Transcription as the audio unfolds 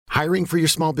Hiring for your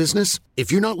small business?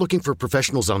 If you're not looking for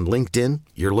professionals on LinkedIn,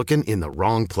 you're looking in the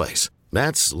wrong place.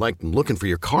 That's like looking for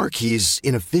your car keys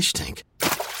in a fish tank.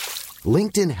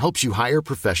 LinkedIn helps you hire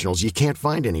professionals you can't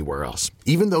find anywhere else,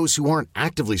 even those who aren't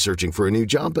actively searching for a new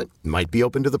job but might be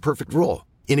open to the perfect role.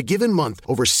 In a given month,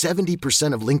 over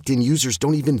 70% of LinkedIn users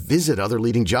don't even visit other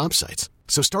leading job sites.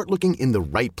 So start looking in the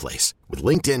right place. With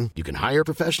LinkedIn, you can hire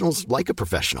professionals like a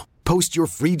professional. Post your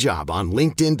free job on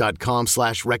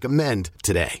linkedin.com/recommend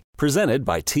today. Presented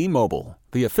by T-Mobile,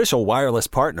 the official wireless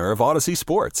partner of Odyssey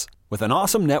Sports. With an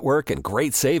awesome network and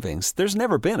great savings, there's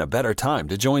never been a better time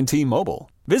to join T-Mobile.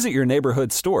 Visit your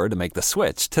neighborhood store to make the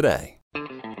switch today.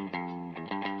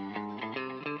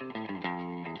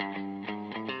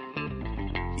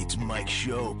 It's Mike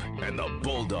Schopp and the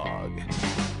Bulldog.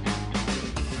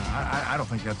 I don't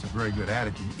think that's a very good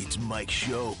attitude. It's Mike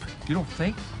Schopp. You don't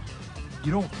think?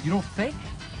 You don't think?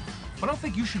 I don't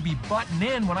think you should be butting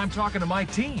in when I'm talking to my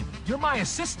team. You're my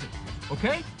assistant,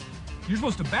 okay? You're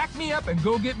supposed to back me up and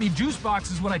go get me juice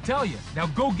boxes when I tell you. Now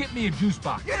go get me a juice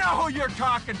box. You know who you're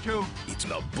talking to. It's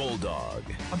the Bulldog.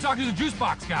 I'm talking to the juice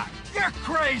box guy. You're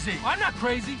crazy. I'm not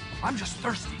crazy. I'm just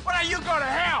thirsty. Why don't you go to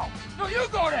hell? No, you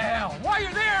go to hell. While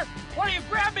you're there, why don't you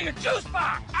grab me a juice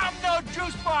box? I'm no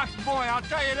juice box boy, I'll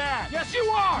tell you that. Yes, you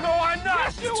are. No, I'm not.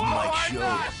 Yes, you it's are. Mike I'm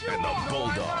not. Schopp and the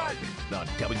Bulldog on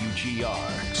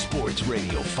WGR Sports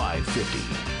Radio 550.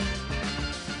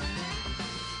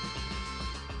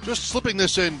 Just slipping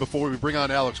this in before we bring on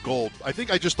Alex Gold, I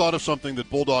think I just thought of something that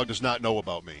Bulldog does not know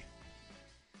about me.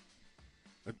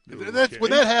 Okay. When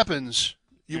that happens,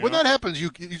 you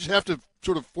just have to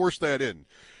sort of force that in.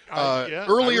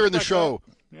 Earlier in the show,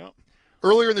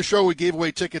 we gave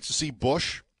away tickets to see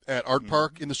Bush at Art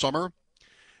Park in the summer,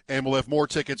 and we'll have more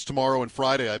tickets tomorrow and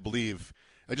Friday, I believe.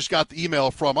 I just got the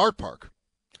email from Art Park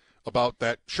about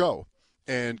that show,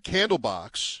 and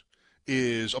Candlebox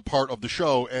is a part of the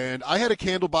show, and I had a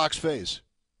Candlebox phase.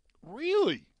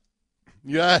 Really?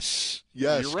 Yes.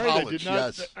 You're right. College,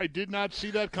 I did not see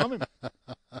that coming.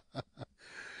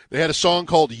 They had a song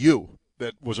called You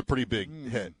that was a pretty big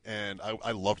hit, and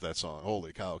I loved that song.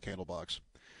 Holy cow, Candlebox.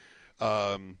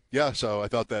 So I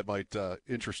thought that might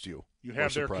interest you. You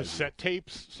have their cassette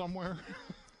tapes somewhere?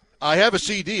 I have a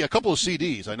CD, a couple of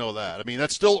CDs. I know that. I mean,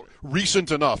 that's still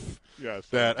recent enough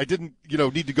that I didn't,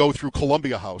 need to go through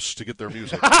Columbia House to get their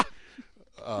music,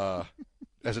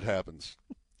 as it happens.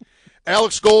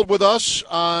 Alex Gold with us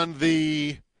on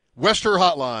the Wester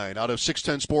Hotline out of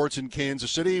 610 Sports in Kansas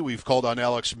City. We've called on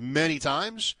Alex many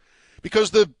times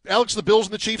because the Bills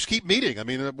and the Chiefs keep meeting. I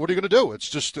mean, what are you going to do? It's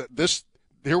just this.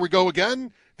 Here we go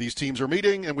again. These teams are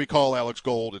meeting, and we call Alex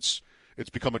Gold. It's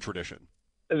become a tradition.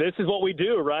 This is what we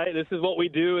do, right? This is what we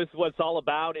do. This is what it's all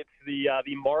about. It's the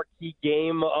marquee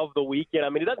game of the weekend. I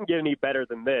mean, it doesn't get any better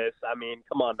than this. I mean,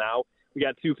 come on now. We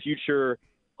got two future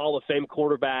Hall of Fame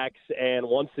quarterbacks, and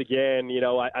once again,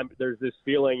 there's this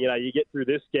feeling, you get through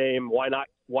this game, why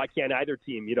can't either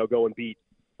team, go and beat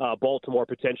Baltimore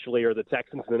potentially or the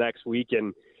Texans the next week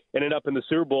and end up in the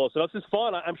Super Bowl. So this is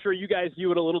fun. I'm sure you guys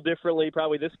view it a little differently,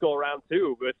 probably this go around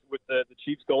too, with the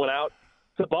Chiefs going out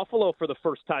to Buffalo for the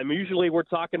first time. Usually we're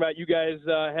talking about you guys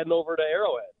heading over to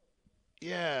Arrowhead.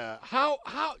 Yeah. How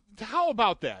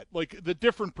about that? Like the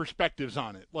different perspectives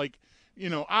on it. Like,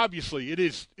 obviously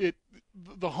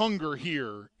the hunger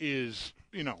here is,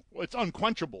 it's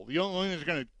unquenchable. The only thing that's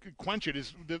going to quench it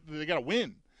is they got to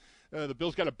win. The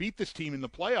Bills got to beat this team in the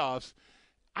playoffs.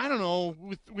 I don't know,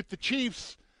 with the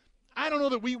Chiefs, I don't know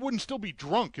that we wouldn't still be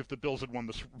drunk if the Bills had won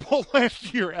the Super Bowl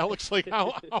last year, Alex. Like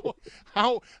how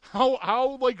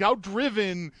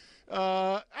driven.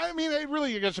 I mean, it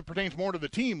really, I guess it pertains more to the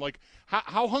team. Like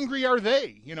how hungry are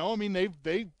they? I mean,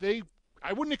 they.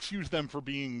 I wouldn't excuse them for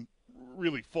being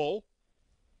really full.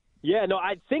 Yeah, no,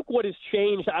 I think what has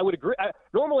changed, I would agree.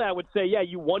 Normally I would say,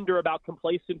 you wonder about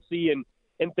complacency and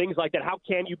things like that. How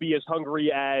can you be as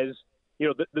hungry as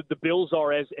the Bills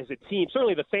are as a team?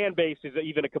 Certainly the fan base is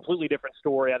even a completely different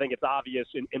story. I think it's obvious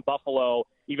in Buffalo,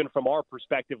 even from our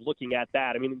perspective, looking at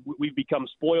that. I mean, we've become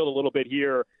spoiled a little bit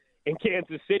here in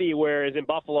Kansas City, whereas in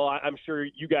Buffalo, I'm sure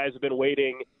you guys have been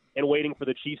waiting for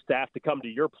the Chiefs to have to come to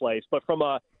your place. But from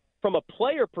a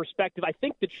player perspective, I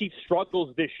think the Chiefs'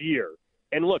 struggles this year,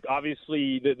 and look,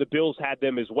 obviously the Bills had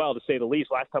them as well, to say the least.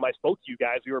 Last time I spoke to you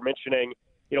guys, we were mentioning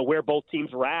where both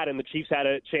teams were at, and the Chiefs had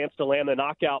a chance to land the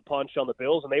knockout punch on the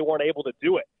Bills, and they weren't able to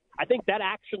do it. I think that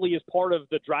actually is part of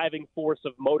the driving force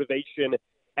of motivation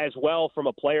as well from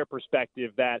a player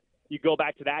perspective, that you go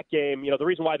back to that game. The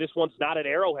reason why this one's not at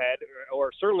Arrowhead,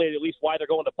 or certainly at least why they're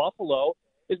going to Buffalo,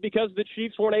 is because the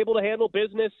Chiefs weren't able to handle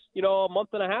business, a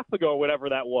month and a half ago or whatever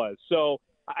that was. So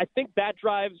I think that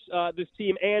drives this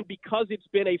team. And because it's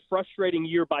been a frustrating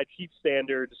year by Chiefs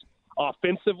standards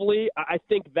offensively, I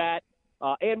think that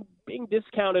and being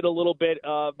discounted a little bit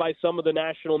by some of the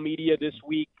national media this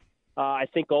week, I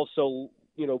think also,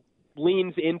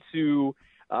 leans into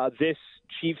this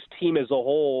Chiefs team as a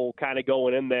whole kind of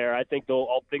going in there. I think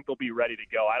they'll be ready to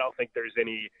go. I don't think there's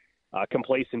any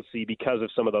complacency because of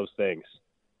some of those things.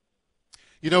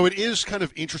 It is kind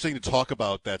of interesting to talk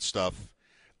about that stuff.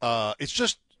 It's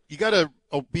just you got to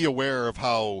be aware of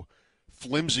how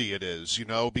flimsy it is,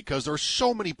 because there are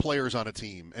so many players on a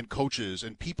team and coaches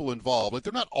and people involved. Like,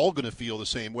 they're not all going to feel the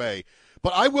same way.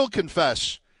 But I will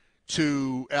confess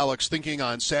to Alex thinking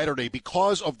on Saturday,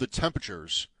 because of the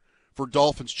temperatures for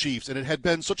Dolphins-Chiefs, and it had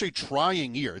been such a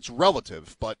trying year. It's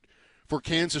relative, but for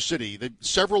Kansas City,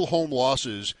 several home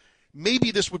losses, maybe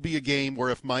this would be a game where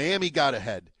if Miami got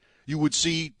ahead, you would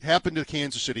see happen to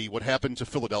Kansas City what happened to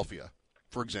Philadelphia,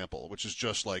 for example, which is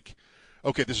just like,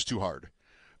 okay, this is too hard.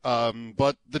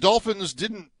 But the Dolphins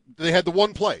didn't. They had the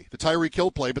one play, the Tyreek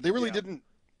Hill play, but they really didn't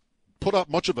put up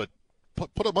much of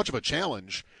a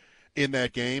challenge in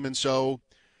that game. And so,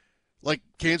 like,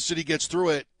 Kansas City gets through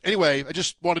it. Anyway, I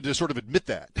just wanted to sort of admit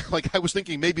that. Like, I was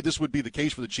thinking maybe this would be the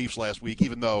case for the Chiefs last week,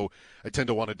 even though I tend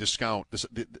to want to discount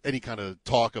any kind of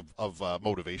talk of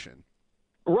motivation.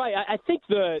 Right. I think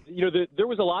there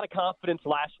was a lot of confidence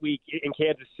last week in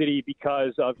Kansas City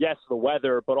because of, yes, the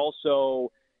weather, but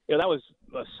also, that was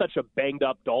such a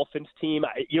banged-up Dolphins team.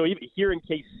 Even here in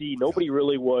KC, nobody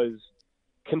really was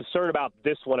concerned about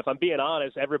this one. If I'm being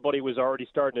honest, everybody was already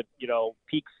starting to,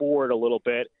 peek forward a little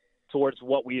bit towards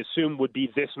what we assumed would be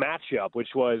this matchup, which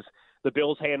was the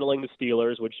Bills handling the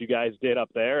Steelers, which you guys did up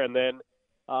there, and then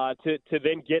to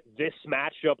then get this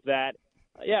matchup that,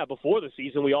 before the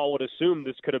season, we all would assume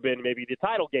this could have been maybe the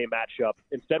title game matchup.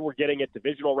 Instead, we're getting a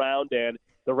divisional round, and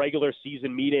the regular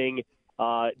season meeting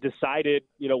decided,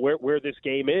 where this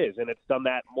game is, and it's done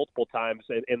that multiple times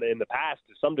in the past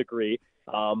to some degree.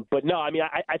 But no, I mean,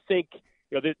 I think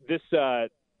this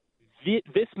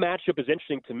matchup is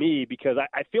interesting to me because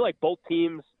I feel like both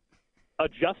teams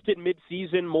adjusted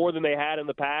midseason more than they had in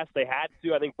the past. They had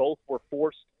to. I think both were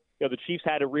forced. The Chiefs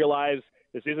had to realize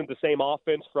this isn't the same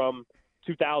offense from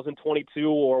 2022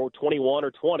 or 21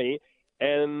 or 20.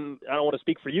 And I don't want to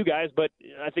speak for you guys, but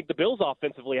I think the Bills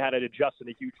offensively had to adjust in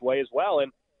a huge way as well.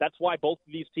 And that's why both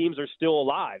of these teams are still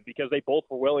alive, because they both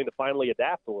were willing to finally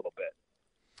adapt a little bit.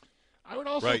 I would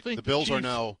also think the Bills are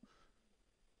now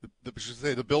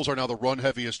the Bills are now the run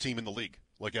heaviest team in the league.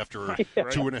 Like after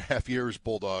 2.5 years,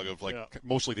 Bulldog, of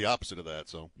mostly the opposite of that.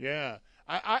 So yeah,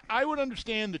 I would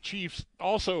understand the Chiefs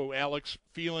also, Alex,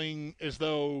 feeling as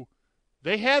though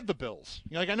they had the Bills.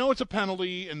 I know it's a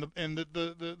penalty, and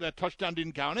that touchdown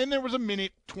didn't count, and there was a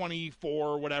minute 24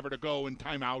 or whatever to go in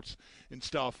timeouts and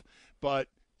stuff. But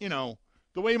the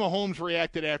way Mahomes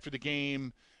reacted after the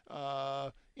game,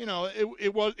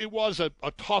 it was a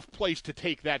tough place to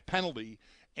take that penalty.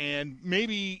 And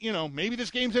maybe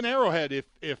this game's an Arrowhead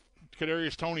if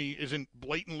Kadarius Toney isn't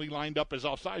blatantly lined up as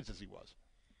offsides as he was.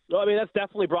 Well, I mean, that's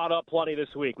definitely brought up plenty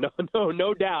this week.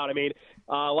 No doubt. I mean,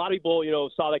 a lot of people,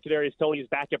 saw that Kadarius Toney is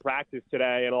back at practice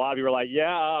today, and a lot of you were like,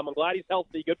 yeah, I'm glad he's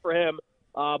healthy, good for him,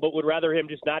 but would rather him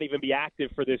just not even be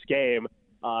active for this game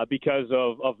because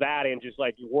of that and just,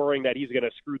 worrying that he's going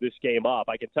to screw this game up.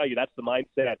 I can tell you that's the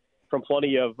mindset from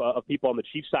plenty of people on the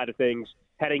Chiefs side of things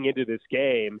heading into this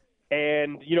game.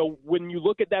 And, when you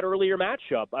look at that earlier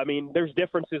matchup, I mean, there's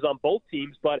differences on both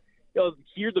teams, but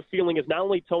here the feeling is not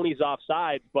only Toney's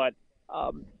offsides, but,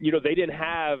 they didn't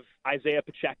have Isaiah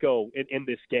Pacheco in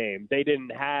this game. They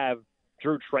didn't have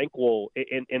Drew Tranquill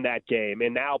in that game.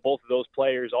 And now both of those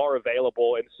players are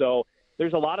available. And so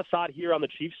there's a lot of thought here on the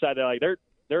Chiefs side.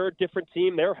 They're a different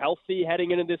team. They're healthy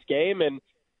heading into this game. And,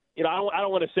 I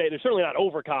don't want to say they're certainly not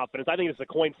overconfident. I think it's a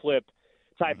coin flip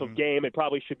type of game. It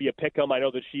probably should be a pick 'em. I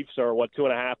know the Chiefs are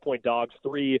 2.5-point dogs,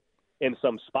 3 in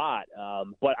some spot.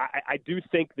 But I do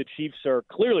think the Chiefs are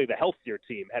clearly the healthier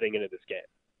team heading into this game.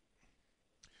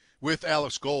 With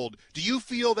Alex Gold, do you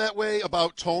feel that way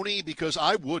about Toney? Because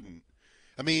I wouldn't.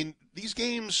 I mean, these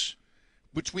games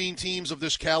between teams of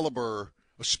this caliber,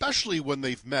 especially when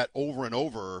they've met over and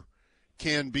over,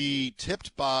 can be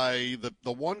tipped by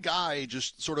the one guy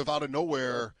just sort of out of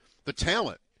nowhere, the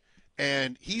talent.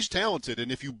 And he's talented,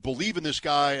 and if you believe in this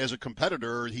guy as a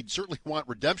competitor, he'd certainly want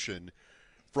redemption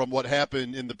from what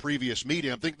happened in the previous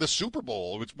meeting. I think the Super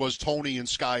Bowl, which was Toney and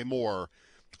Sky Moore.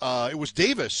 It was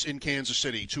Davis in Kansas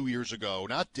City 2 years ago,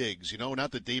 not Diggs,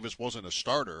 not that Davis wasn't a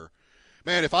starter.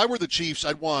 Man, if I were the Chiefs,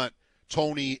 I'd want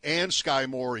Toney and Sky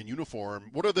Moore in uniform.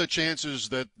 What are the chances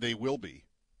that they will be?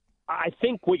 I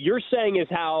think what you're saying is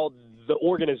how the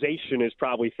organization is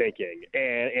probably thinking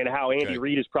and how Andy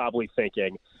Reid is probably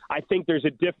thinking. I think there's a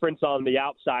difference on the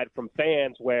outside from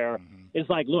fans where it's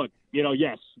like, look,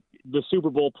 yes, the Super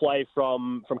Bowl play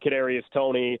from Kadarius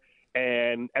Toney,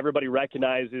 and everybody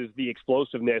recognizes the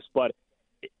explosiveness, but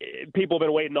people have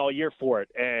been waiting all year for it,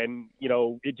 and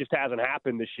it just hasn't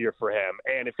happened this year for him.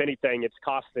 And if anything, it's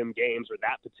cost them games or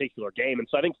that particular game. And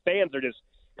so I think fans are just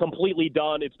completely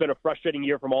done. It's been a frustrating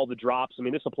year from all the drops. I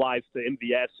mean, this applies to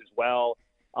MVS as well.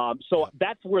 So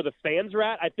that's where the fans are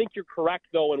at. I think you're correct,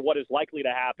 though, in what is likely to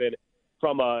happen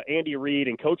from a Andy Reid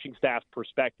and coaching staff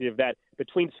perspective, that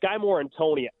between Sky Moore and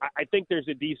Toney, I think there's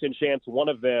a decent chance one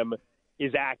of them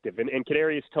is active. And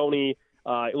Kadarius Toney,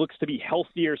 it looks to be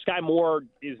healthier. Sky Moore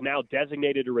is now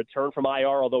designated to return from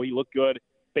IR, although he looked good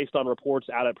based on reports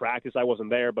out at practice. I wasn't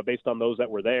there, but based on those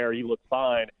that were there, he looked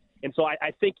fine. And so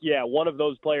I think, one of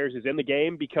those players is in the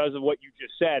game because of what you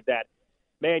just said, that,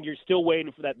 man, you're still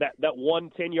waiting for that 1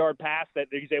 10-yard pass that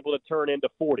he's able to turn into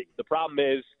 40. The problem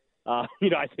is,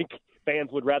 I think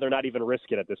fans would rather not even risk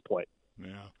it at this point.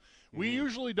 Yeah. We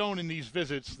usually don't in these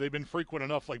visits. They've been frequent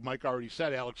enough, like Mike already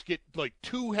said, Alex, get like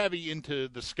too heavy into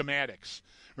the schematics,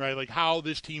 right? Like how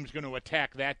this team's going to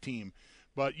attack that team.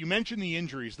 But you mentioned the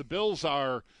injuries. The Bills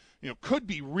are, could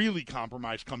be really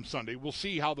compromised come Sunday. We'll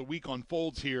see how the week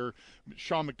unfolds here.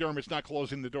 Sean McDermott's not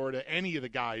closing the door to any of the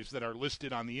guys that are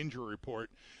listed on the injury report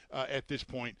at this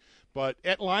point. But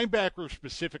at linebacker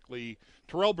specifically,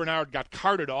 Terrell Bernard got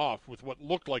carted off with what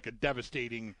looked like a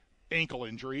devastating ankle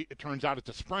injury. It turns out it's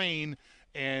a sprain,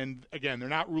 and again, they're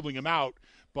not ruling him out.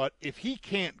 But if he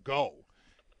can't go,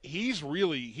 he's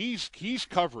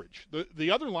coverage.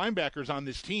 The other linebackers on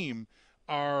this team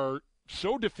are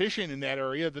so deficient in that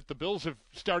area that the Bills have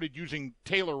started using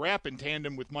Taylor Rapp in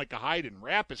tandem with Micah Hyde, and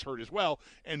Rapp is hurt as well,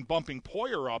 and bumping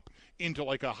Poyer up into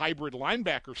like a hybrid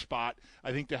linebacker spot,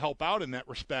 I think, to help out in that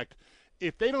respect.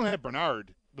 If they don't have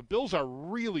Bernard, the Bills are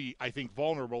really, I think,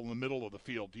 vulnerable in the middle of the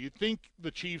field. Do you think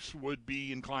the Chiefs would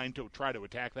be inclined to try to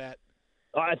attack that?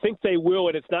 I think they will,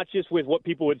 and it's not just with what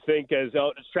people would think as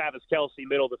Travis Kelce,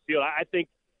 middle of the field. I think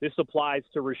this applies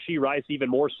to Rashee Rice even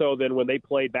more so than when they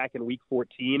played back in Week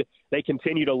 14. They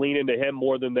continue to lean into him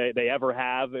more than they ever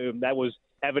have. That was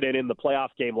evident in the playoff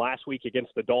game last week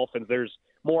against the Dolphins. There's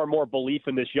more and more belief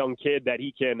in this young kid that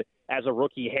he can, as a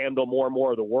rookie, handle more and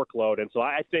more of the workload. And so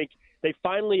I think they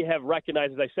finally have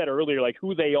recognized, as I said earlier, like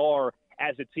who they are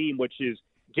as a team, which is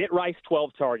get Rice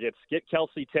 12 targets, get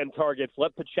Kelce 10 targets,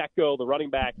 let Pacheco, the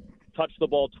running back, touch the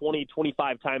ball 20,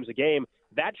 25 times a game.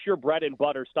 That's your bread and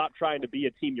butter. Stop trying to be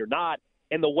a team you're not.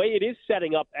 And the way it is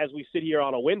setting up as we sit here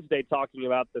on a Wednesday talking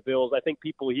about the Bills, I think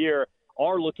people here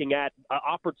are looking at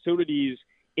opportunities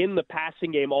in the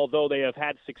passing game, although they have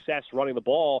had success running the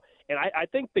ball. And I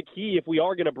think the key, if we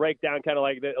are going to break down kind of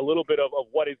like a little bit of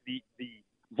what is the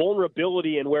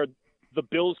vulnerability and where the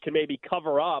Bills can maybe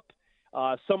cover up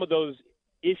some of those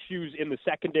issues in the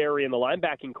secondary and the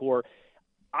linebacking core,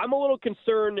 I'm a little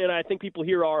concerned, and I think people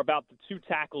here are, about the two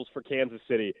tackles for Kansas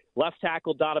City. Left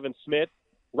tackle Donovan Smith,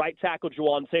 right tackle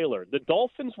Jawaan Taylor. The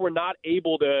Dolphins were not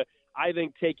able to, I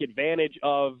think, take advantage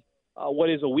of what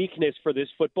is a weakness for this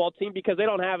football team because they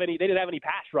didn't have any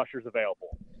pass rushers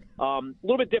available. A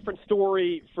little bit different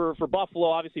story for Buffalo.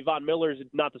 Obviously, Von Miller's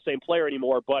not the same player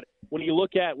anymore, but when you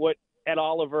look at what Ed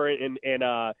Oliver and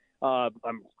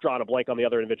I'm drawing a blank on the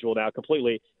other individual now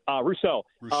completely, Rousseau.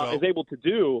 Is able to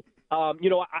do,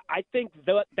 I think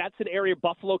that's an area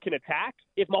Buffalo can attack.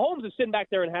 If Mahomes is sitting back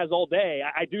there and has all day,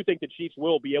 I do think the Chiefs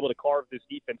will be able to carve this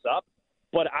defense up.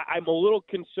 But I'm a little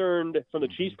concerned from the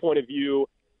Chiefs' point of view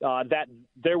that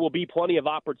there will be plenty of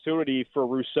opportunity for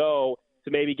Rousseau to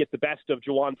maybe get the best of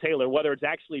Jawaan Taylor, whether it's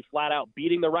actually flat out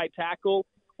beating the right tackle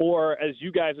or, as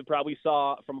you guys have probably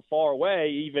saw from far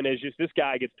away, even as just this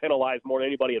guy gets penalized more than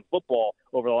anybody in football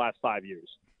over the last 5 years.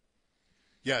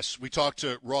 Yes, we talked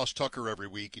to Ross Tucker every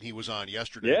week, and he was on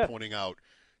yesterday pointing out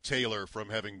Taylor, from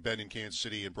having been in Kansas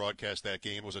City and broadcast that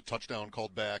game, was a touchdown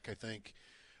called back, I think,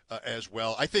 as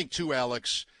well. I think, too,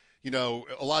 Alex, a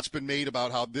lot's been made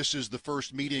about how this is the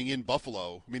first meeting in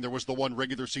Buffalo. I mean, there was the one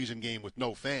regular season game with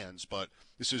no fans, but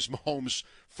this is Mahomes'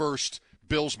 first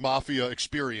Bills Mafia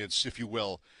experience, if you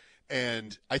will.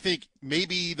 And I think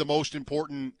maybe the most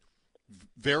important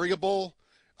variable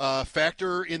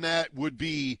factor in that would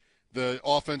be the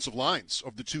offensive lines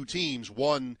of the two teams,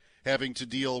 one having to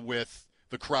deal with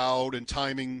the crowd and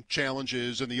timing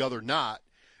challenges and the other not.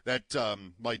 That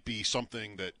might be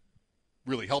something that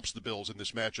really helps the Bills in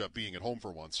this matchup, being at home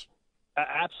for once.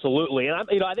 Absolutely. And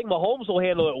I think Mahomes will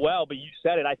handle it well, but you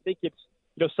said it. I think it's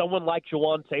someone like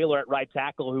Jawaan Taylor at right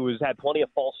tackle who has had plenty of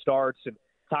false starts and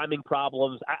timing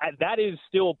problems. That is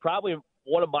still probably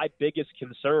one of my biggest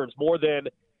concerns, more than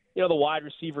the wide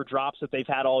receiver drops that they've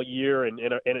had all year and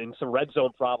some red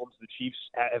zone problems. The Chiefs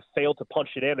have failed to punch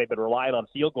it in. They've been relying on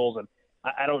field goals, and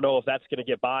I don't know if that's going to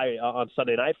get by on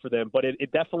Sunday night for them. But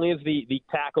it definitely is the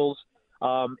tackles.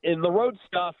 And the road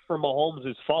stuff for Mahomes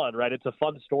is fun, right? It's a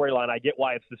fun storyline. I get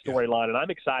why it's the storyline, and I'm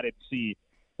excited to see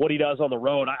what he does on the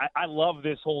road. I love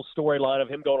this whole storyline of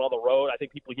him going on the road. I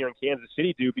think people here in Kansas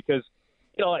City do because,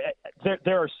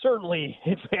 there are certainly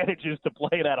advantages to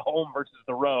playing at home versus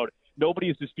the road. Nobody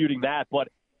is disputing that. But,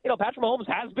 Patrick Mahomes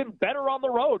has been better on the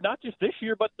road, not just this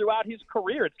year, but throughout his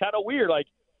career. It's kind of weird. Like,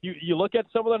 you look at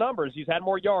some of the numbers. He's had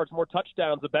more yards, more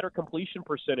touchdowns, a better completion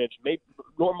percentage. Maybe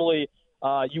normally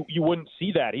you wouldn't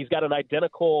see that. He's got an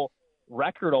identical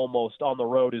record almost on the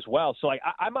road as well. So,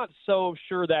 I'm not so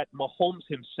sure that Mahomes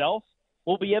himself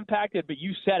will be impacted, but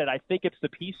you said it. I think it's the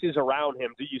pieces around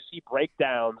him. Do you see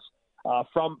breakdowns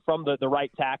from the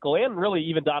right tackle and really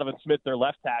even Donovan Smith, their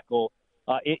left tackle,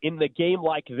 in the game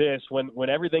like this when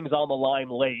everything's on the line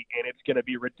late and it's going to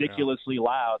be ridiculously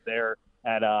loud there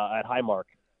at Highmark?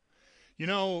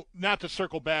 Not to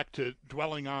circle back to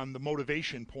dwelling on the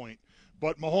motivation point,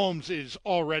 but Mahomes is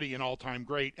already an all-time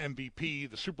great MVP,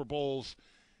 the Super Bowls.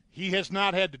 He has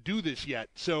not had to do this yet,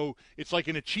 so it's like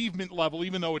an achievement level,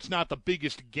 even though it's not the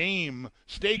biggest game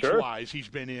stakes-wise he's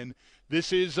been in.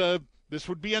 This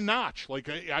would be a notch. Like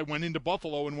I went into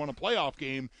Buffalo and won a playoff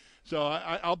game, so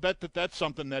I'll bet that's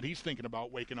something that he's thinking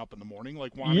about waking up in the morning,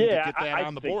 like wanting to get that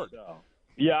on the board. So.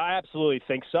 Yeah, I absolutely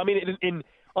think so. I mean,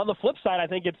 on the flip side, I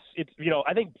think it's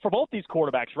I think for both these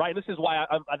quarterbacks, right? And this is why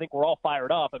I think we're all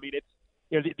fired up. I mean,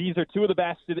 it's these are two of the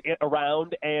best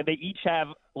around, and they each have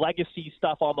legacy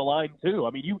stuff on the line too. I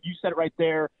mean, you said it right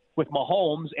there with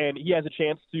Mahomes, and he has a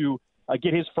chance to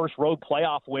get his first road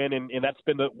playoff win, and that's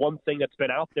been the one thing that's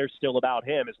been out there still about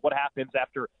him is what happens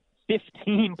after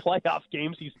 15 playoff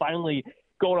games. He's finally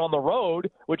going on the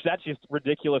road, which that's just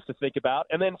ridiculous to think about.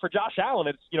 And then for Josh Allen,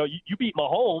 it's you beat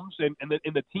Mahomes and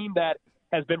the team that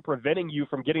has been preventing you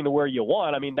from getting to where you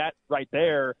want. I mean, that right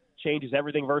there changes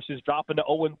everything versus dropping to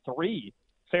 0-3.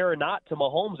 Fair or not to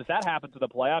Mahomes, if that happens in the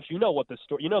playoffs, what the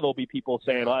story. There'll be people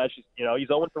saying, "Oh, it's just, he's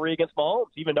 0-3 against Mahomes,"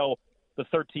 even though the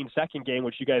 13-second game,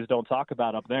 which you guys don't talk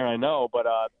about up there, I know, but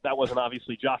that wasn't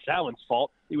obviously Josh Allen's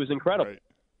fault. He was incredible. Right.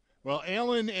 Well,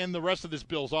 Allen and the rest of this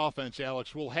Bills offense,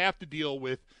 Alex, will have to deal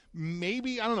with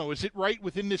maybe, I don't know, is it right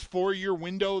within this 4-year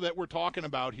window that we're talking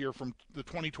about here from the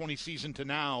 2020 season to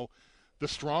now, the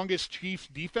strongest Chiefs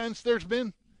defense there's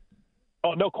been?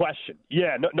 Oh, no question.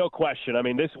 Yeah, no question. I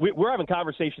mean, we're having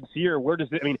conversations here.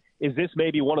 Is this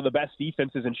maybe one of the best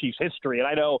defenses in Chiefs history? And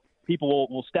I know people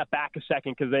will step back a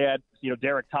second because they had,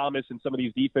 Derek Thomas and some of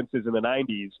these defenses in the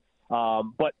 90s.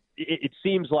 But it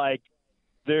seems like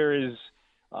there is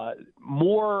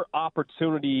more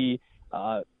opportunity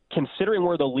considering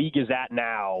where the league is at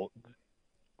now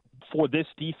for this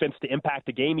defense to impact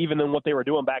the game even than what they were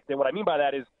doing back then. What I mean by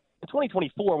that is in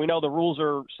 2024, we know the rules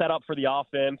are set up for the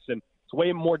offense, and it's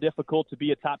way more difficult to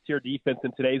be a top-tier defense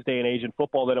in today's day and age in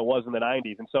football than it was in the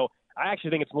 90s. And so I actually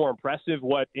think it's more impressive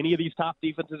what any of these top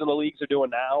defenses in the leagues are doing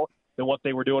now than what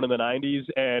they were doing in the 90s.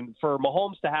 And for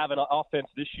Mahomes to have an offense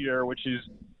this year, which is,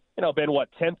 been,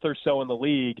 10th or so in the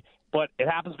league, but it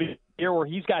happens to be a year where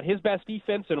he's got his best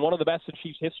defense and one of the best in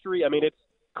Chiefs history. I mean, it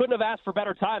couldn't have asked for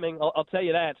better timing. I'll tell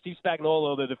you that. Steve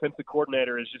Spagnuolo, the defensive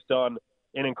coordinator, has just done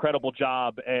an incredible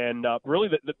job. And really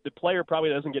the player probably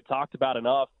doesn't get talked about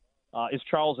enough is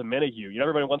Charles Omenihu.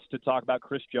 Everybody wants to talk about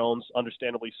Chris Jones,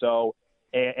 understandably so,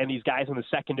 and these guys in the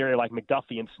secondary like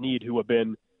McDuffie and Snead who have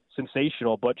been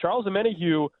sensational. But Charles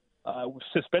Omenihu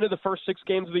suspended the first 6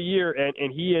 games of the year,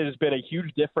 and he has been a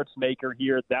huge difference maker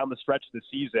here down the stretch of the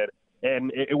season.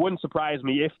 And it wouldn't surprise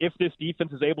me if this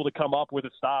defense is able to come up with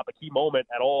a key moment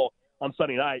at all on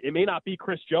Sunday night. It may not be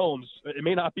Chris Jones. It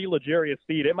may not be L'Jarius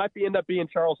Sneed. It might end up being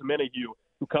Charles Omenihu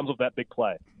who comes with that big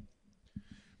play.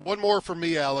 One more from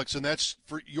me, Alex, and that's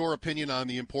for your opinion on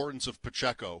the importance of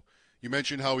Pacheco. You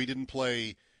mentioned how he didn't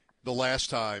play the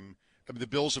last time. I mean, the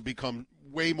Bills have become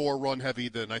way more run-heavy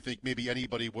than I think maybe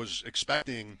anybody was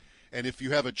expecting. And if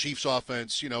you have a Chiefs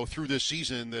offense, through this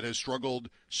season that has struggled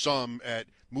some at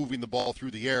moving the ball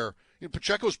through the air,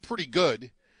 Pacheco's pretty good.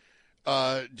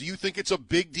 Do you think it's a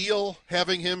big deal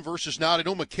having him versus not? I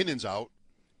know McKinnon's out.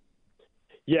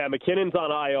 Yeah, McKinnon's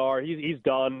on IR. He's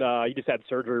done. He just had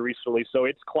surgery recently. So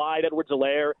it's Clyde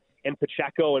Edwards-Helaire and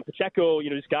Pacheco. And Pacheco,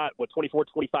 he's got, 24,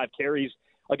 25 carries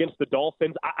against the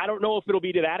Dolphins. I don't know if it'll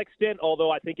be to that extent,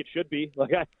 although I think it should be.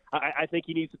 Like I think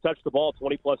he needs to touch the ball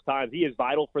 20-plus times. He is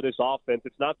vital for this offense.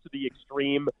 It's not to the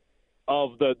extreme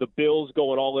of the Bills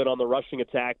going all in on the rushing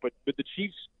attack, but the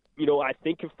Chiefs, I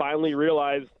think have finally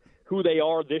realized who they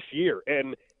are this year.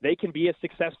 And they can be a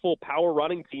successful power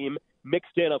running team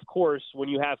mixed in, of course, when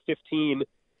you have 15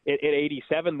 in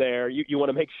 87 there, you want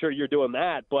to make sure you're doing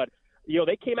that. But,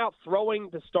 they came out throwing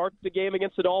to start the game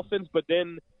against the Dolphins, but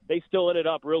then they still ended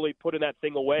up really putting that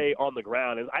thing away on the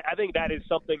ground. And I think that is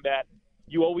something that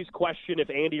you always question if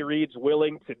Andy Reid's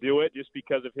willing to do it just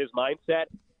because of his mindset.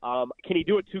 Can he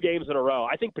do it 2 games in a row?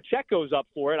 I think Pacheco's up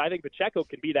for it. I think Pacheco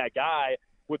can be that guy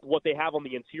with what they have on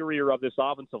the interior of this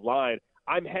offensive line.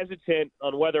 I'm hesitant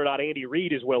on whether or not Andy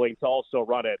Reid is willing to also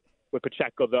run it with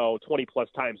Pacheco, though, 20-plus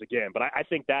times again. But I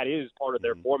think that is part of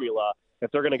their formula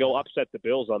if they're going to go upset the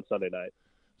Bills on Sunday night.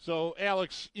 So,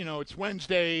 Alex, it's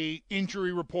Wednesday,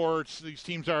 injury reports. These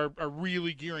teams are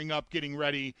really gearing up, getting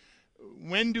ready.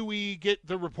 When do we get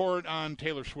the report on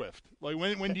Taylor Swift? Like,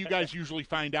 when do you guys usually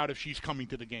find out if she's coming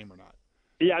to the game or not?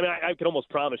 Yeah, I mean, I can almost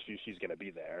promise you she's going to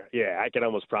be there. Yeah, I can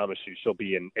almost promise you she'll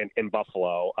be in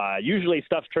Buffalo. Usually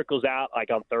stuff trickles out, like,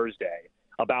 on Thursday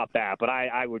about that, but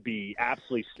I would be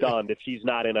absolutely stunned if she's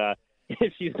not in a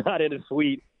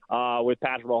suite with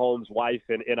Patrick Mahomes' wife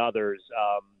and others.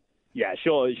 Yeah,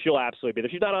 she'll absolutely be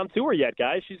there. She's not on tour yet,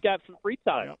 guys. She's got some free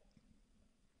time. Yep.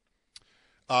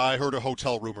 I heard a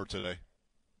hotel rumor today.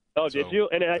 Oh, did you?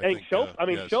 And I think Schultz.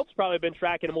 Yes. Schultz probably been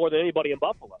tracking more than anybody in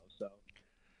Buffalo. So.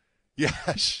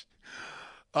 Yes,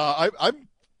 I'm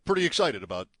pretty excited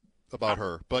about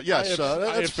her. But yes, that's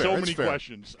I have fair. So many fair.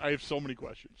 questions. I have so many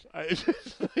questions. I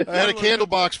had a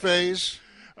Candlebox phase.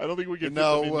 I don't think we can fit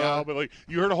them in now, but like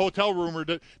you heard a hotel rumor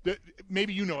that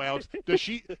maybe Alex. Does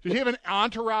she have an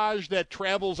entourage that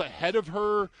travels ahead of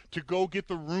her to go get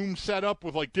the room set up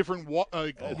with like different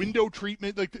window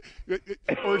treatment,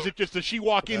 or is it just does she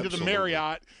walk into the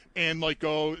Marriott and like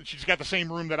go? She's got the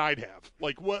same room that I'd have.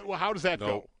 Like what? How does that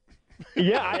go?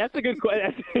 Yeah, that's a good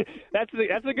question. That's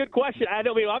a good question. I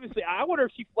mean, obviously, I wonder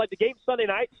if she fled the game Sunday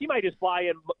night. She might just fly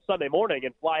in Sunday morning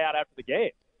and fly out after the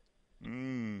game.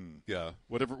 Yeah,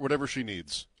 whatever she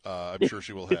needs, I'm sure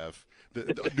she will have.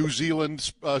 The New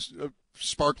Zealand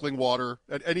sparkling water,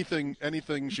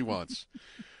 anything she wants.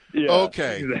 Yeah,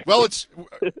 okay. Exactly. Well,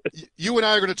 you and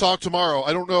I are going to talk tomorrow.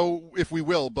 I don't know if we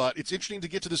will, but it's interesting to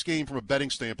get to this game from a betting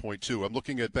standpoint too. I'm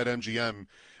looking at BetMGM.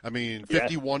 I mean,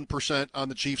 51% on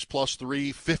the Chiefs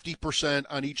 +3, 50%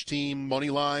 on each team money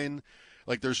line.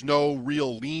 Like, there's no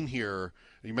real lean here.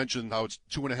 You mentioned how it's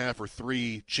 2.5 or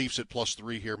 3 Chiefs at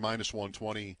 +3 here,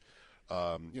 -120.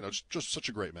 It's just such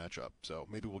a great matchup. So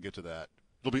maybe we'll get to that.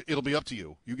 It'll be up to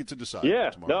you. You get to decide. Yeah,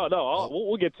 tomorrow.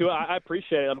 We'll get to it. I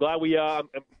appreciate it. I'm glad we have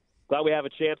a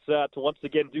chance to once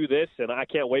again do this, and I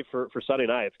can't wait for Sunday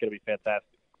night. It's going to be fantastic.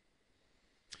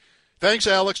 Thanks,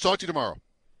 Alex. Talk to you tomorrow.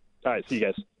 All right, see you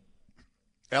guys.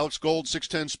 Alex Gold,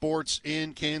 610 Sports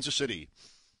in Kansas City.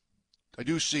 I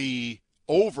do see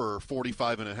over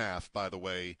 45.5, by the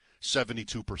way,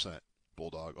 72%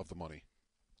 Bulldog of the money.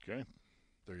 Okay.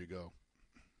 There you go.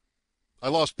 I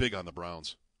lost big on the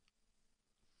Browns.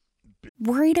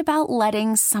 Worried about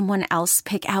letting someone else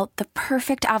pick out the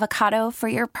perfect avocado for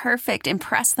your perfect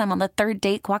impress them on the third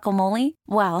date guacamole?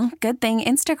 Well, good thing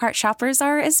Instacart shoppers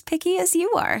are as picky as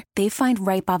you are. They find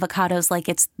ripe avocados like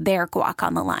it's their guac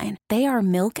on the line. They are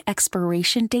milk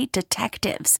expiration date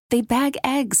detectives. They bag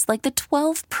eggs like the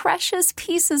 12 precious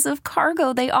pieces of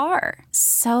cargo they are.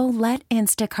 So let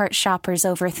Instacart shoppers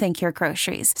overthink your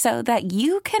groceries so that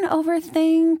you can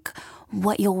overthink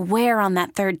what you'll wear on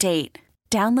that third date.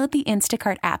 Download the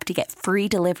Instacart app to get free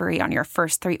delivery on your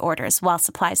first 3 orders while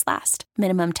supplies last.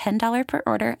 Minimum $10 per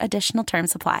order. Additional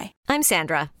terms apply. I'm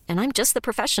Sandra, and I'm just the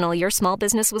professional your small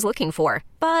business was looking for.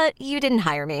 But you didn't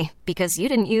hire me because you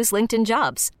didn't use LinkedIn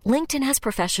Jobs. LinkedIn has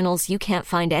professionals you can't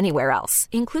find anywhere else,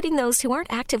 including those who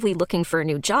aren't actively looking for a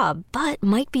new job, but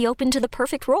might be open to the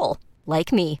perfect role,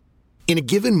 like me. In a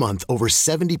given month, over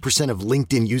 70% of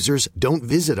LinkedIn users don't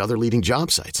visit other leading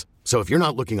job sites. So if you're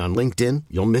not looking on LinkedIn,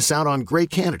 you'll miss out on great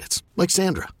candidates like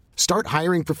Sandra. Start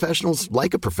hiring professionals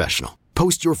like a professional.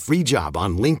 Post your free job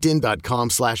on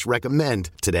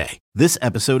linkedin.com/recommend today. This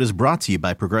episode is brought to you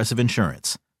by Progressive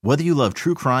Insurance. Whether you love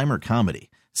true crime or comedy,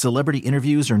 celebrity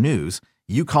interviews or news,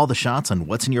 you call the shots on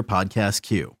what's in your podcast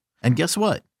queue. And guess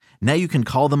what? Now you can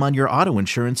call them on your auto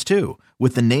insurance too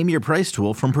with the Name Your Price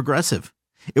tool from Progressive.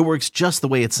 It works just the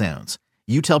way it sounds.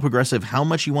 You tell Progressive how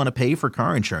much you want to pay for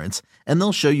car insurance, and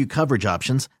they'll show you coverage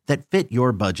options that fit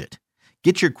your budget.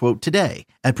 Get your quote today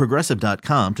at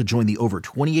Progressive.com to join the over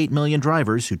 28 million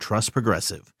drivers who trust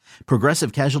Progressive.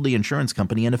 Progressive Casualty Insurance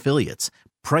Company and Affiliates.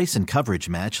 Price and coverage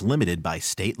match limited by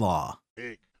state law.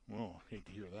 Big. Well, hate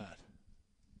to hear that.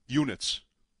 Units.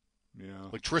 Yeah.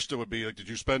 Like Trista would be like, did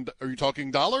you spend, are you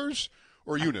talking dollars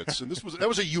or units? And that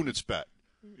was a units bet.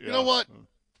 Yeah. You know what?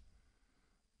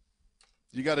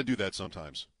 You got to do that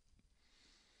sometimes.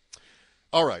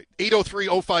 All right,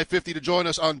 803-0550 to join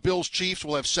us on Bills Chiefs.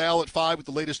 We'll have Sal at 5 with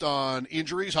the latest on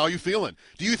injuries. How are you feeling?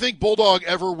 Do you think Bulldog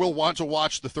ever will want to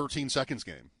watch the 13 seconds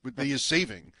game that he is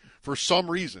saving for some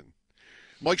reason?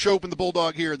 Mike Schopp and the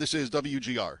Bulldog here. This is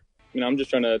WGR. I'm just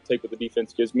trying to take what the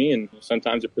defense gives me, and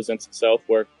sometimes it presents itself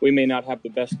where we may not have the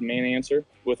best man answer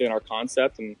within our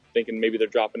concept and thinking maybe they're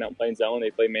dropping out and playing zone,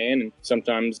 they play man, and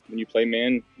sometimes when you play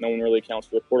man, no one really accounts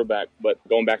for the quarterback. But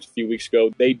going back to a few weeks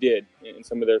ago, they did. In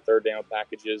some of their third down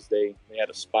packages, they had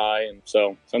a spy, and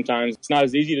so sometimes it's not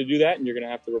as easy to do that, and you're going to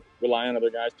have to rely on other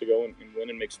guys to go and win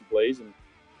and make some plays. And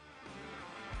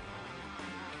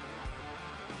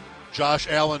Josh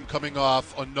Allen coming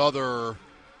off another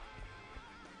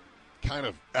kind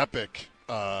of epic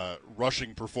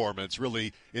rushing performance,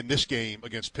 really, in this game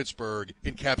against Pittsburgh,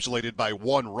 encapsulated by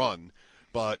one run.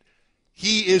 But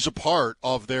he is a part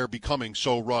of their becoming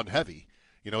so run-heavy.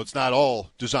 It's not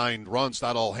all designed runs,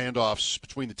 not all handoffs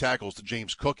between the tackles to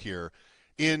James Cook here.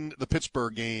 In the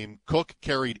Pittsburgh game, Cook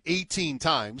carried 18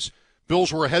 times.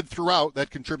 Bills were ahead throughout. That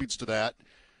contributes to that.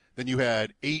 Then you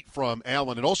had 8 from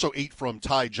Allen and also 8 from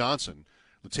Ty Johnson.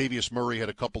 Latavius Murray had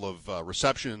a couple of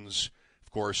receptions.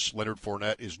 Of course, Leonard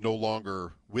Fournette is no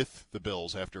longer with the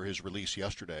Bills after his release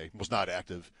yesterday. Was not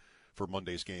active for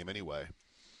Monday's game anyway.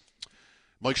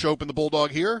 Mike Schopp and the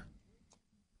Bulldog here.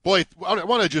 Boy, I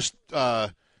want to just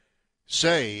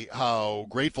say how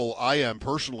grateful I am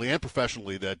personally and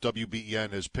professionally that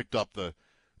WBEN has picked up the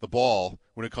ball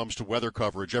when it comes to weather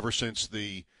coverage ever since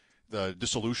the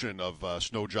dissolution of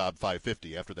Snow Job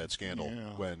 550 after that scandal.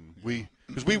 Yeah. When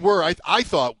because we were, I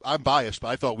thought, I'm biased, but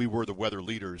I thought we were the weather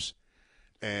leaders.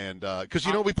 And because,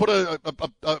 we put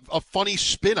a funny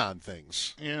spin on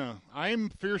things. Yeah, I'm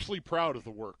fiercely proud of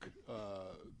the work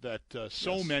that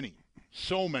so many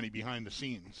behind the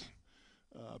scenes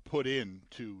put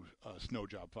into Snow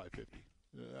Job 550.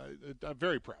 I'm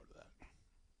very proud of that.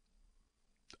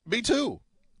 Me too.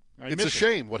 It's a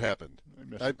shame what happened.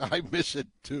 I miss it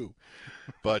too.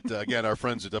 But again, our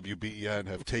friends at WBEN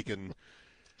have taken,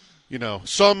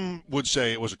 some would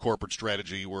say it was a corporate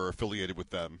strategy. We're affiliated with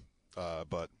them.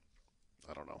 But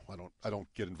I don't know. I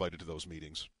don't get invited to those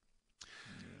meetings.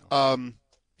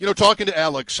 Yeah. Talking to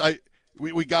Alex,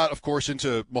 we got, of course,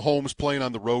 into Mahomes playing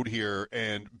on the road here,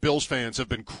 and Bills fans have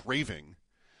been craving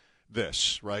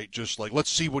this, right? Just like,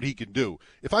 let's see what he can do.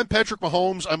 If I'm Patrick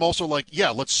Mahomes, I'm also like, yeah,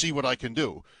 let's see what I can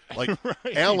do. Like,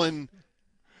 right. Allen,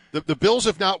 the Bills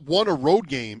have not won a road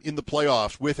game in the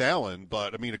playoffs with Allen,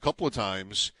 but, a couple of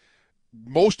times,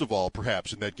 most of all,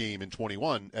 perhaps, in that game in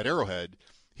 21 at Arrowhead,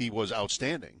 he was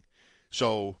outstanding.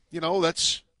 So,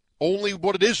 that's only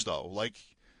what it is, though. Like,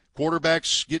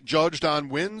 quarterbacks get judged on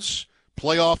wins,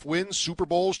 playoff wins, Super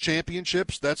Bowls,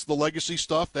 championships. That's the legacy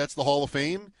stuff. That's the Hall of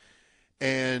Fame.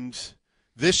 And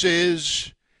this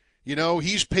is,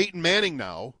 he's Peyton Manning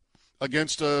now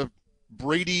against a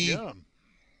Brady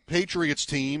Patriots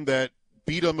team that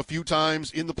beat him a few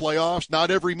times in the playoffs. Not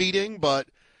every meeting, but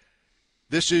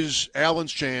this is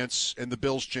Allen's chance and the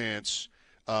Bills' chance.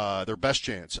 Their best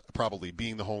chance, probably,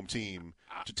 being the home team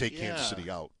to take Kansas City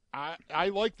out. I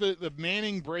like the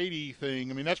Manning-Brady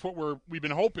thing. That's what we've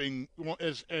been hoping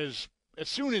as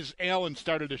soon as Allen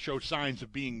started to show signs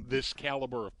of being this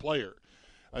caliber of player.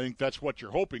 I think that's what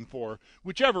you're hoping for.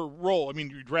 Whichever role,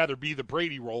 you'd rather be the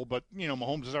Brady role, but,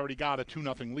 Mahomes has already got a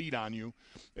 2-0 lead on you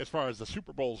as far as the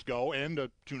Super Bowls go, and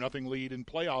a 2-0 lead in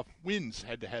playoff wins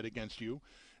head-to-head against you.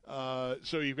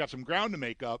 So you've got some ground to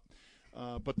make up.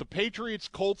 But the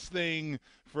Patriots-Colts thing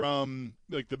from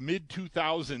like the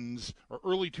mid-2000s or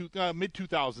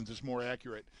mid-2000s is more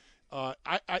accurate.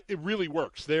 It really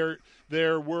works. There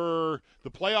were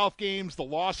the playoff games. The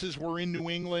losses were in New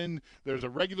England. There's a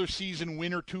regular season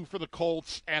win or two for the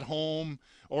Colts at home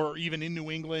or even in New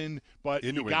England. But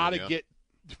you got to get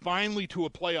finally to a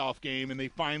playoff game, and they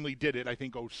finally did it. I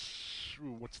think,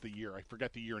 what's the year? I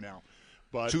forget the year now.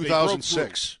 But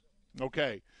 2006.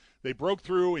 Okay. They broke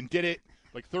through and did it.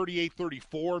 Like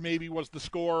 38-34 maybe was the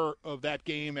score of that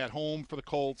game at home for the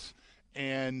Colts.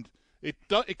 And it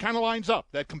kind of lines up,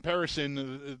 that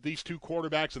comparison, these two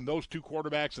quarterbacks and those two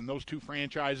quarterbacks and those two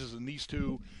franchises and these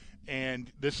two.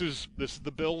 And this is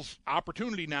the Bills'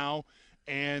 opportunity now.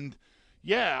 And,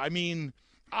 yeah,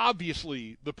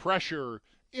 obviously the pressure,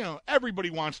 everybody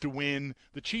wants to win.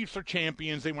 The Chiefs are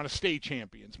champions. They want to stay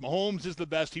champions. Mahomes is the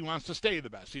best. He wants to stay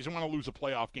the best. He doesn't want to lose a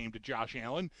playoff game to Josh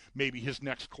Allen, maybe his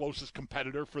next closest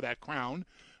competitor for that crown.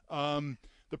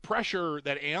 The pressure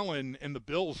that Allen and the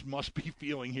Bills must be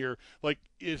feeling here, I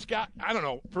don't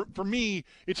know. For me,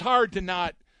 it's hard to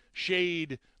not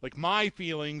shade like my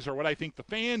feelings or what I think the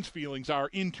fans' feelings are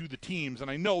into the teams, and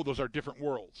I know those are different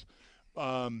worlds.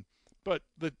 But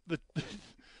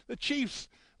the Chiefs,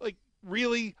 like,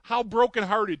 really, how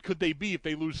brokenhearted could they be if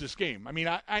they lose this game? I mean,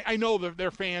 I know that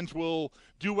their fans will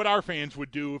do what our fans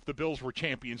would do if the Bills were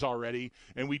champions already,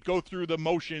 and we'd go through the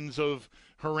motions of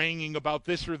haranguing about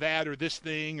this or that or this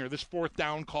thing or this fourth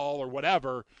down call or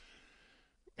whatever.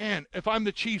 And if I'm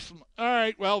the Chiefs, all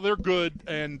right, well, they're good,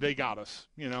 and they got us.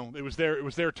 You know, it was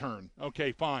their turn.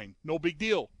 Okay, fine. No big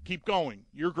deal. Keep going.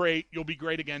 You're great. You'll be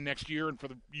great again next year and for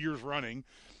the years running.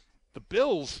 The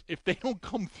Bills, if they don't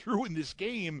come through in this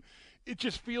game, it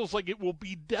just feels like it will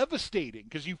be devastating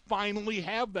because you finally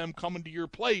have them coming to your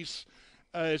place.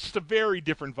 It's just a very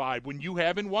different vibe when you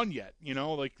haven't won yet. You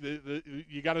know, like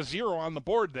you got a 0 on the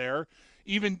board there.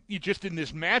 Even you just in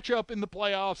this matchup in the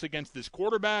playoffs against this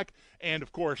quarterback, and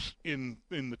of course in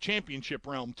the championship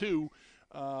realm too.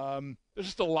 There's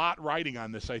just a lot riding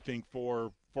on this, I think,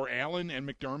 for Allen and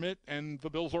McDermott and the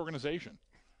Bills organization.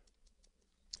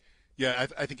 Yeah,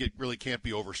 I think it really can't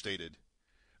be overstated.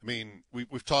 I mean,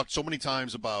 we've talked so many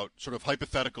times about sort of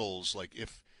hypotheticals, like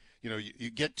if you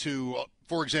get to,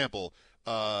 for example,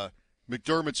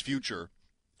 McDermott's future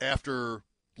after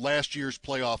last year's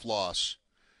playoff loss.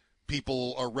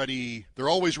 People are ready. They're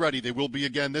always ready. They will be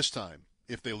again this time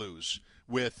if they lose,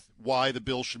 with why the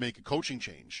Bills should make a coaching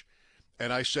change.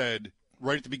 And I said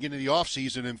right at the beginning of the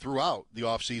offseason and throughout the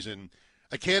offseason,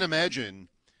 I can't imagine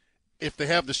if they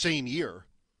have the same year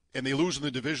and they lose in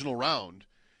the divisional round,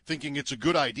 thinking it's a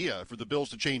good idea for the Bills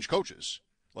to change coaches.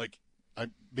 Like,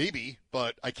 maybe,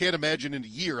 but I can't imagine in a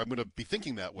year I'm going to be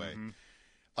thinking that way.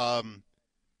 Mm-hmm.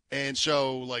 And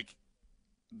so, like,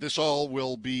 this all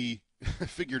will be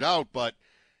figured out, but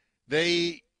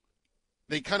they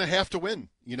kind of have to win,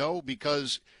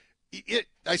 because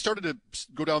I started to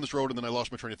go down this road and then I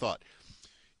lost my train of thought.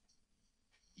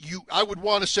 I would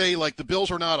want to say, like, the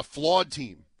Bills are not a flawed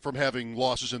team from having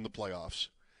losses in the playoffs.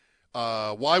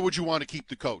 Why would you want to keep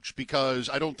the coach? Because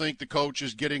I don't think the coach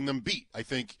is getting them beat. I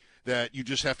think that you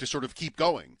just have to sort of keep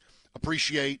going.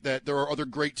 Appreciate that there are other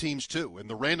great teams too, and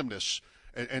the randomness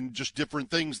and just different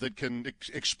things that can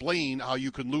explain how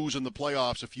you can lose in the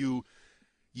playoffs a few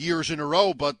years in a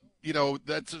row. But,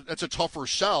 that's a tougher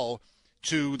sell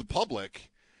to the public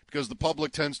because the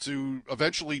public tends to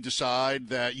eventually decide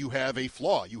that you have a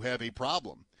flaw, you have a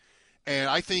problem. And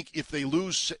I think if they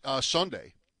lose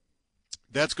Sunday,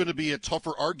 that's going to be a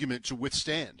tougher argument to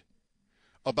withstand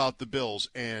about the Bills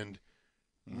and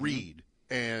Reed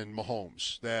and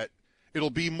Mahomes. That it'll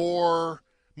be more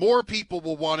people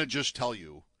will want to just tell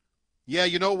you, yeah,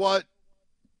 you know what?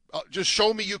 Just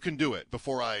show me you can do it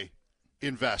before I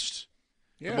invest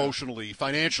emotionally,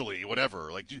 financially,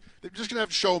 whatever. Like, they're just going to have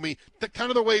to show me that kind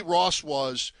of the way Ross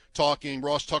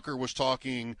Tucker was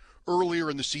talking earlier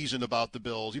in the season about the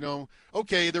Bills.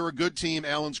 Okay, they're a good team.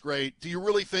 Allen's great. Do you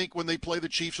really think when they play the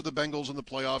Chiefs or the Bengals in the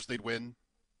playoffs, they'd win?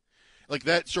 Like,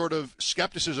 that sort of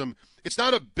skepticism. It's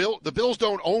not the Bills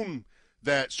don't own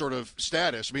that sort of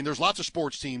status. I mean, there's lots of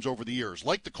sports teams over the years,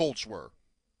 like the Colts were,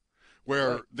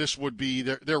 where this would be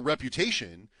their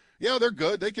reputation. Yeah, they're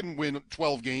good. They can win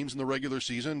 12 games in the regular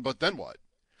season, but then what?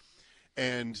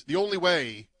 And the only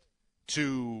way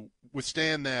to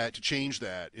withstand that, to change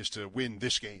that, is to win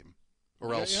this game.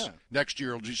 Or else next year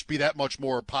it'll just be that much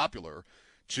more popular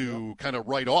to kind of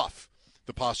write off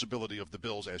the possibility of the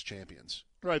Bills as champions.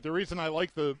 Right. The reason I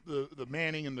like the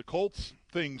Manning and the Colts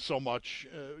thing so much,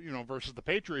 versus the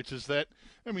Patriots is that,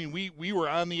 I mean, we were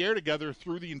on the air together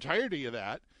through the entirety of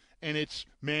that, and it's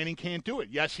Manning can't do it.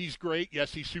 Yes, he's great.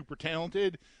 Yes, he's super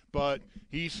talented, but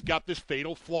he's got this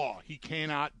fatal flaw. He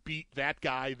cannot beat that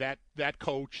guy, that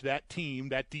coach, that team,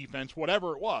 that defense,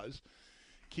 whatever it was.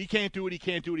 He can't do it. He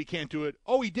can't do it. He can't do it.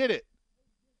 Oh, he did it.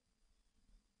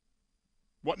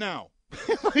 What now?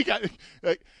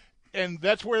 And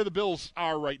that's where the Bills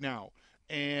are right now.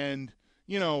 And,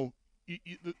 is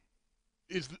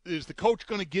the coach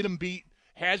going to get him beat?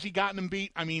 Has he gotten him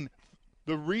beat? I mean,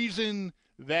 the reason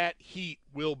that heat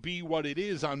will be what it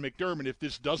is on McDermott if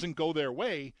this doesn't go their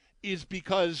way is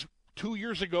because 2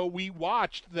 years ago we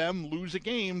watched them lose a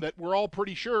game that we're all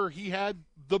pretty sure he had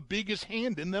the biggest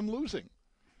hand in them losing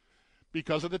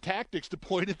because of the tactics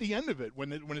deployed at the end of it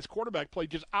when his quarterback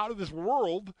played just out of this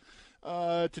world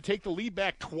to take the lead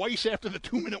back twice after the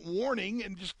 2-minute warning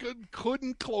and just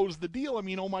couldn't close the deal. I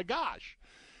mean, oh my gosh.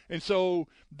 And so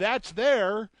that's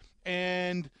there,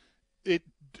 and it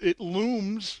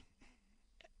looms.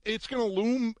 It's going to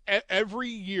loom every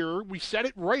year. We said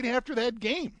it right after that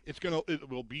game. It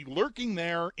will be lurking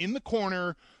there in the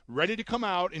corner, ready to come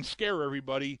out and scare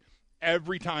everybody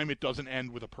every time it doesn't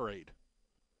end with a parade.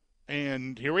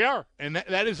 And here we are. And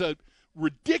that is a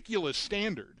ridiculous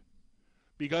standard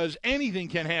because anything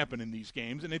can happen in these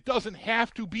games, and it doesn't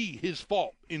have to be his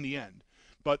fault in the end.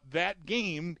 But that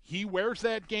game, he wears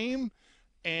that game,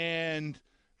 and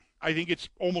I think it's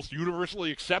almost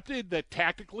universally accepted that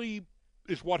tactically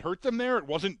is what hurt them there. It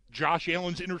wasn't Josh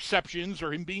Allen's interceptions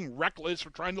or him being reckless or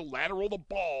trying to lateral the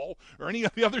ball or any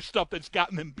of the other stuff that's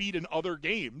gotten them beat in other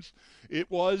games.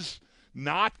 It was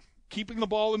not keeping the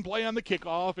ball in play on the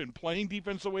kickoff and playing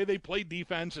defense the way they played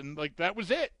defense, and that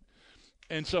was it.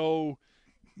 And so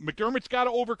McDermott's got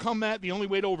to overcome that. The only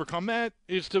way to overcome that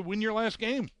is to win your last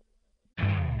game.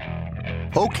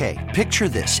 Okay, picture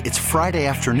this. It's Friday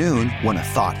afternoon when a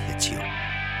thought hits you.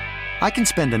 I can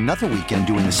spend another weekend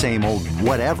doing the same old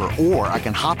whatever, or I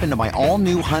can hop into my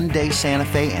all-new Hyundai Santa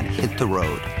Fe and hit the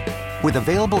road. With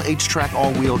available H-Track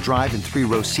all-wheel drive and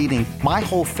 3-row seating, my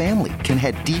whole family can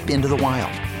head deep into the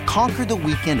wild. Conquer the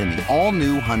weekend in the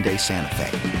all-new Hyundai Santa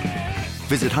Fe.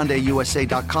 Visit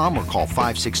HyundaiUSA.com or call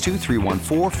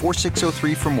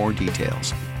 562-314-4603 for more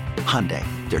details. Hyundai,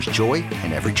 there's joy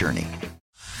in every journey.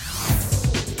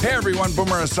 Hey everyone,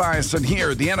 Boomer Esiason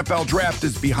here. The NFL Draft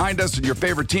is behind us and your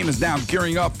favorite team is now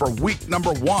gearing up for week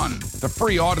number 1. The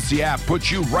free Odyssey app puts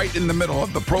you right in the middle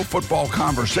of the pro football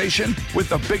conversation with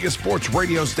the biggest sports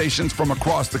radio stations from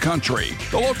across the country.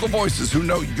 The local voices who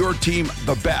know your team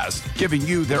the best, giving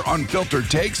you their unfiltered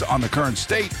takes on the current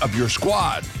state of your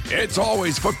squad. It's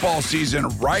always football season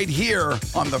right here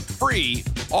on the free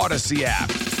Odyssey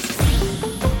app.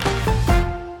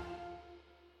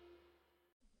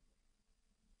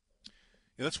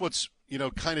 That's what's,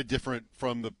 kind of different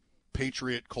from the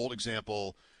Patriot-Colt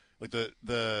example. Like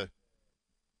the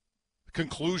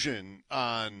conclusion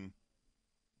on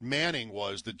Manning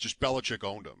was that just Belichick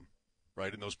owned him,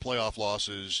 right? In those playoff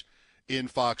losses in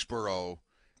Foxborough,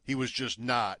 he was just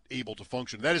not able to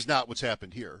function. That is not what's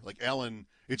happened here. Like Allen,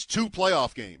 it's 2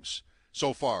 playoff games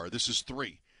so far. This is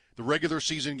 3. The regular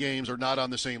season games are not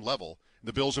on the same level.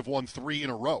 The Bills have won 3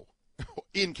 in a row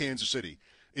in Kansas City.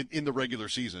 In the regular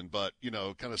season, but,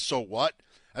 kind of so what?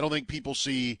 I don't think people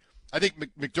see – I think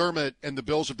McDermott and the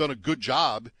Bills have done a good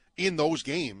job in those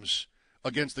games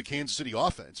against the Kansas City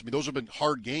offense. I mean, those have been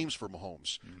hard games for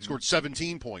Mahomes. Mm-hmm. Scored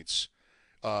 17 points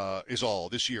is all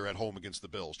this year at home against the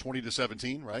Bills,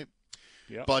 20-17, right?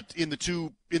 Yeah. But in the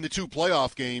two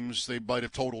playoff games, they might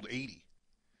have totaled 80.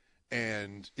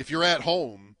 And if you're at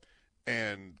home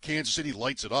and Kansas City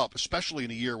lights it up, especially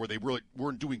in a year where they really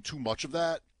weren't doing too much of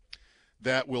that,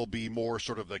 that will be more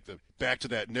sort of like the back to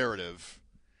that narrative,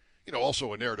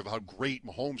 also a narrative of how great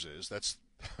Mahomes is. That's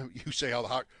you say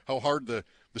how hard the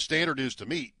standard is to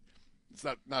meet. It's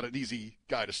not an easy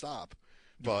guy to stop,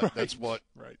 but right.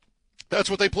 That's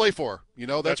what they play for.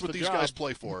 That's what these guys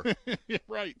play for.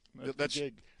 Right.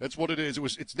 That's what it is.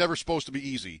 It's never supposed to be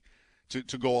easy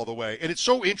to go all the way. And it's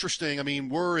so interesting. I mean,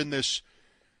 we're in this.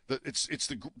 It's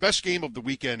the best game of the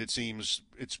weekend, it seems.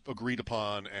 It's agreed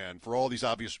upon, and for all these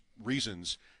obvious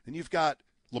reasons. And you've got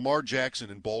Lamar Jackson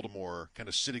in Baltimore kind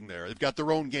of sitting there. They've got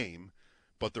their own game,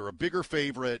 but they're a bigger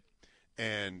favorite,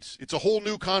 and it's a whole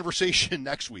new conversation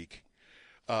next week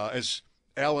as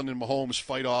Allen and Mahomes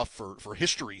fight off for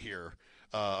history here.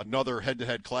 Another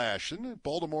head-to-head clash. And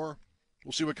Baltimore,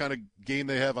 we'll see what kind of game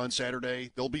they have on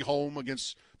Saturday. They'll be home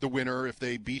against the winner if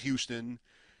they beat Houston.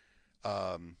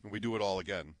 And we do it all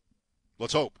again.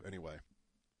 Let's hope, anyway.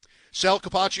 Sal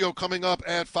Capaccio coming up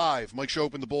at 5. Mike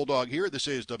Schopp and the Bulldog here. This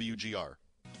is WGR.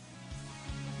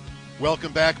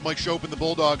 Welcome back. Mike Schopp and the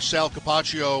Bulldog. Sal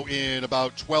Capaccio in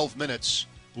about 12 minutes.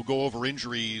 We'll go over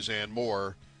injuries and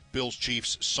more.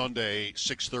 Bills-Chiefs Sunday,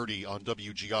 6:30 on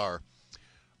WGR.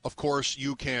 Of course,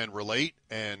 you can relate,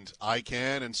 and I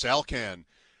can, and Sal can.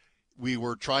 We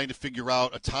were trying to figure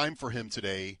out a time for him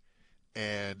today,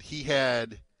 and he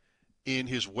had in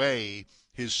his way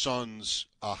his son's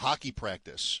hockey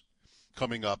practice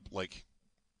coming up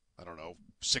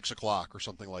 6 o'clock or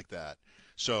something like that.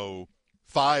 So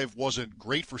 5 wasn't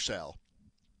great for Sal.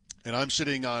 And I'm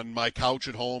sitting on my couch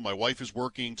at home. My wife is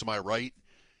working to my right.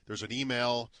 There's an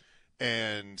email,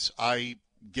 and I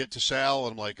get to Sal,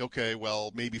 and I'm like, okay,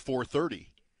 well, maybe 4:30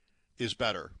 is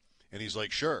better. And he's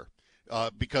like, sure,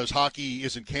 because hockey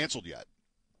isn't canceled yet.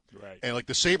 Right. And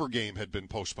the Sabre game had been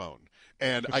postponed.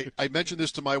 And I mentioned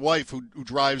this to my wife who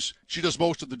drives. She does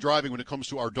most of the driving when it comes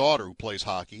to our daughter who plays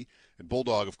hockey. And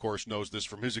Bulldog, of course, knows this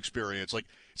from his experience. It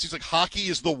seems like hockey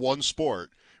is the one sport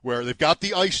where they've got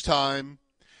the ice time,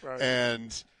 right,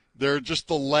 and they're just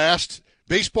the last.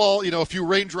 Baseball, a few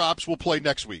raindrops, we'll play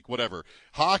next week, whatever.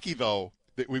 Hockey, though,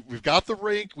 we've got the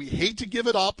rink. We hate to give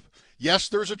it up. Yes,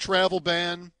 there's a travel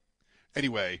ban.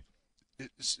 Anyway,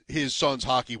 his son's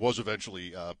hockey was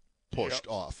eventually pushed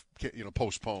off,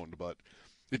 postponed. But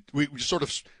we just sort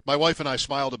of, my wife and I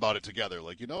smiled about it together.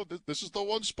 Like, this is the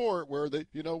one sport where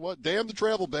damn the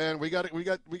travel ban. We got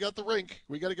the rink.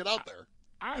 We got to get out there.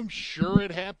 I'm sure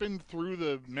it happened through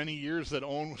the many years that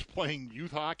Owen was playing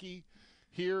youth hockey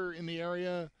here in the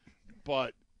area,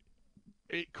 but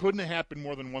it couldn't have happened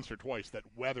more than once or twice. That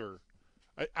weather,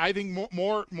 I think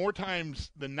more times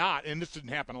than not, and this didn't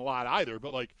happen a lot either.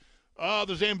 But like,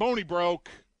 the Zamboni broke,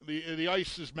 the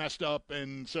ice is messed up,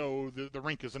 and so the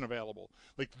rink isn't available.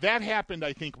 Like that happened,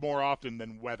 I think, more often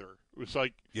than weather. It was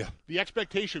like, the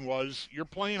expectation was you're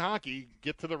playing hockey,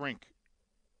 get to the rink.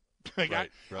 Like right.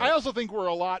 I also think we're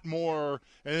a lot more,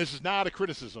 and this is not a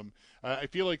criticism, I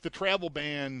feel like the travel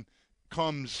ban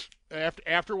comes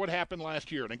after what happened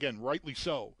last year, and again, rightly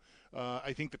so.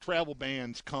 I think the travel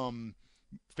bans come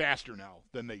faster now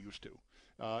than they used to.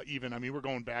 We're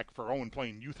going back for Owen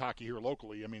playing youth hockey here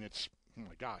locally. I mean, it's, oh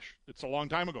my gosh, it's a long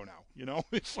time ago now.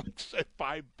 It's like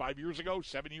 5 years ago,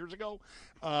 7 years ago.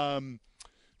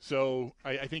 So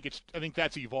I think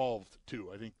that's evolved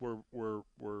too. I think we're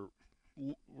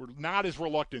not as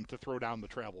reluctant to throw down the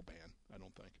travel ban, I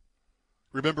don't think.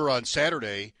 Remember on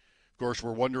Saturday, of course,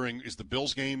 we're wondering, is the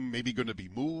Bills game maybe going to be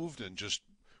moved? And just,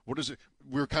 what is it?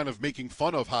 We're kind of making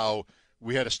fun of how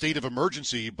we had a state of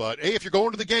emergency, but, hey, if you're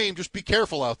going to the game, just be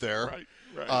careful out there.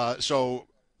 Right. So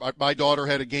my daughter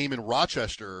had a game in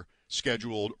Rochester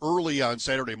scheduled early on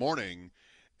Saturday morning,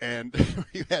 and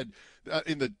you had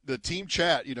in the team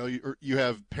chat, you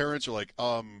have parents are like,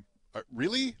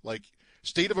 really? Like,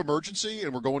 state of emergency,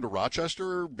 and we're going to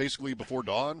Rochester basically before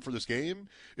dawn for this game?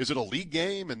 Is it a league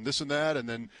game and this and that? And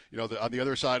then, on the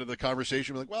other side of the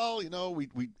conversation, we're like, well,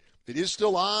 it is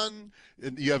still on.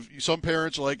 And you have some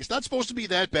parents are like, it's not supposed to be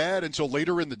that bad until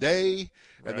later in the day.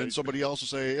 And then somebody else will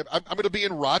say, I'm going to be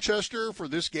in Rochester for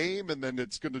this game, and then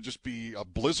it's going to just be a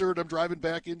blizzard I'm driving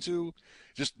back into.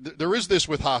 Just there is this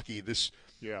with hockey. This,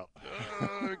 got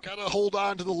to hold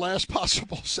on to the last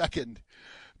possible second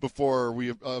before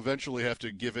we eventually have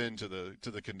to give in to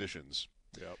the conditions.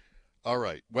 Yep. All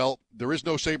right. Well, there is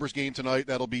no Sabres game tonight.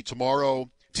 That'll be tomorrow.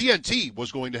 TNT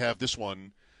was going to have this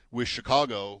one with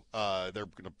Chicago. They're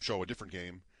going to show a different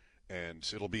game, and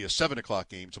it'll be a 7 o'clock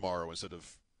game tomorrow instead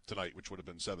of tonight, which would have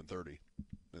been 7:30.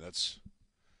 And that's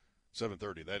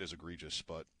 7:30. That is egregious,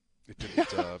 but it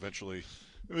didn't eventually.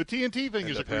 The TNT thing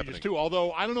is egregious too.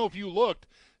 Although I don't know if you looked.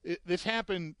 This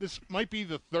happened. This might be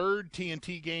the third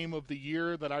TNT game of the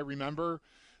year that I remember.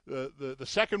 The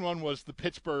second one was the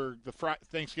Pittsburgh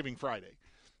Thanksgiving Friday.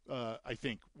 I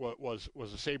think was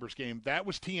a Sabres game. That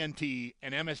was TNT,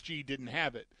 and MSG didn't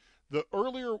have it. The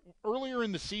earlier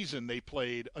in the season they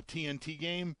played a TNT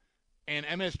game, and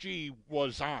MSG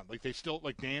was on. Like they still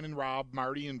Dan and Rob,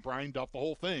 Marty and Brian Duff, the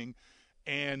whole thing.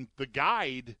 And the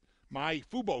guide, my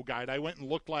Fubo guide, I went and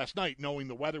looked last night, knowing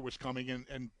the weather was coming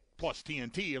and plus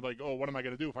TNT, I'm like, oh, what am I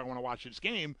going to do if I want to watch this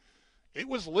game? It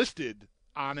was listed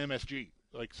on MSG.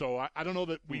 So I don't know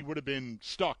that we would have been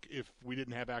stuck if we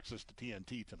didn't have access to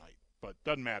TNT tonight. But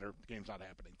doesn't matter. The game's not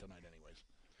happening tonight anyways.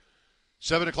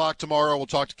 7 o'clock tomorrow. We'll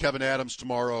talk to Kevin Adams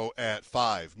tomorrow at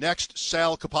 5. Next,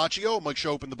 Sal Capaccio, Mike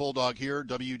Schopp and the Bulldog here,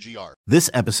 WGR. This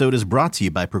episode is brought to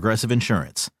you by Progressive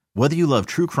Insurance. Whether you love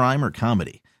true crime or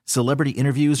comedy, celebrity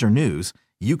interviews or news,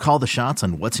 you call the shots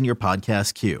on what's in your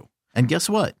podcast queue. And guess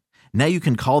what? Now you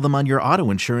can call them on your auto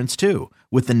insurance, too,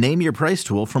 with the Name Your Price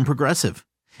tool from Progressive.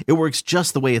 It works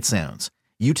just the way it sounds.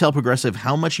 You tell Progressive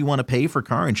how much you want to pay for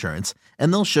car insurance,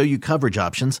 and they'll show you coverage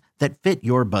options that fit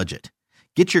your budget.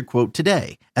 Get your quote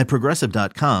today at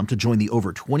Progressive.com to join the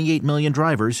over 28 million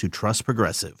drivers who trust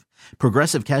Progressive.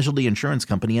 Progressive Casualty Insurance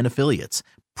Company and Affiliates.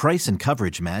 Price and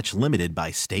coverage match limited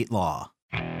by state law.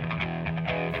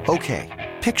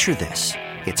 Okay, picture this.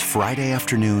 It's Friday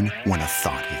afternoon when a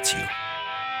thought hits you.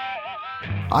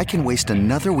 I can waste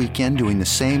another weekend doing the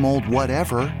same old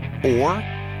whatever, or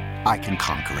I can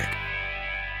conquer it.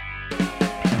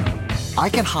 I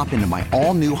can hop into my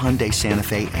all-new Hyundai Santa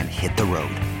Fe and hit the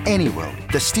road. Any road.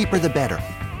 The steeper, the better.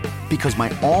 Because my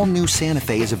all-new Santa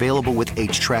Fe is available with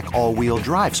H-Track all-wheel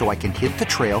drive, so I can hit the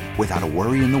trail without a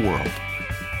worry in the world.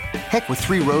 Heck, with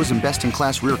 3 rows and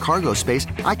best-in-class rear cargo space,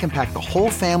 I can pack the whole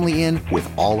family in with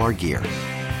all our gear.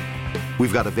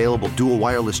 We've got available dual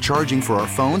wireless charging for our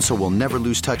phones, so we'll never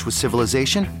lose touch with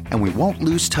civilization, and we won't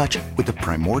lose touch with the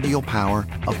primordial power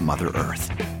of Mother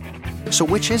Earth. So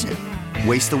which is it?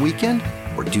 Waste the weekend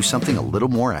or do something a little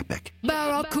more epic?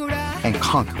 And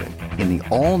conquer it in the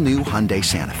all-new Hyundai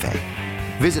Santa Fe.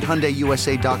 Visit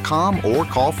HyundaiUSA.com or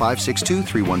call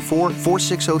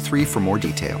 562-314-4603 for more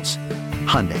details.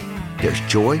 Hyundai, there's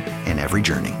joy in every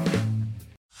journey.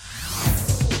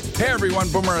 Hey everyone,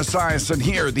 Boomer Esiason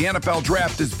here. The NFL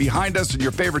Draft is behind us and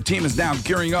your favorite team is now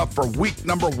gearing up for week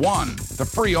number 1. The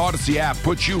free Odyssey app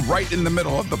puts you right in the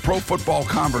middle of the pro football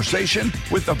conversation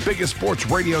with the biggest sports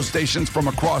radio stations from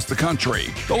across the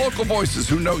country. The local voices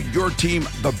who know your team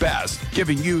the best,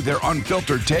 giving you their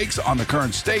unfiltered takes on the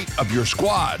current state of your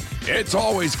squad. It's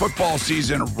always football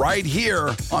season right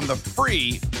here on the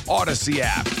free Odyssey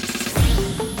app.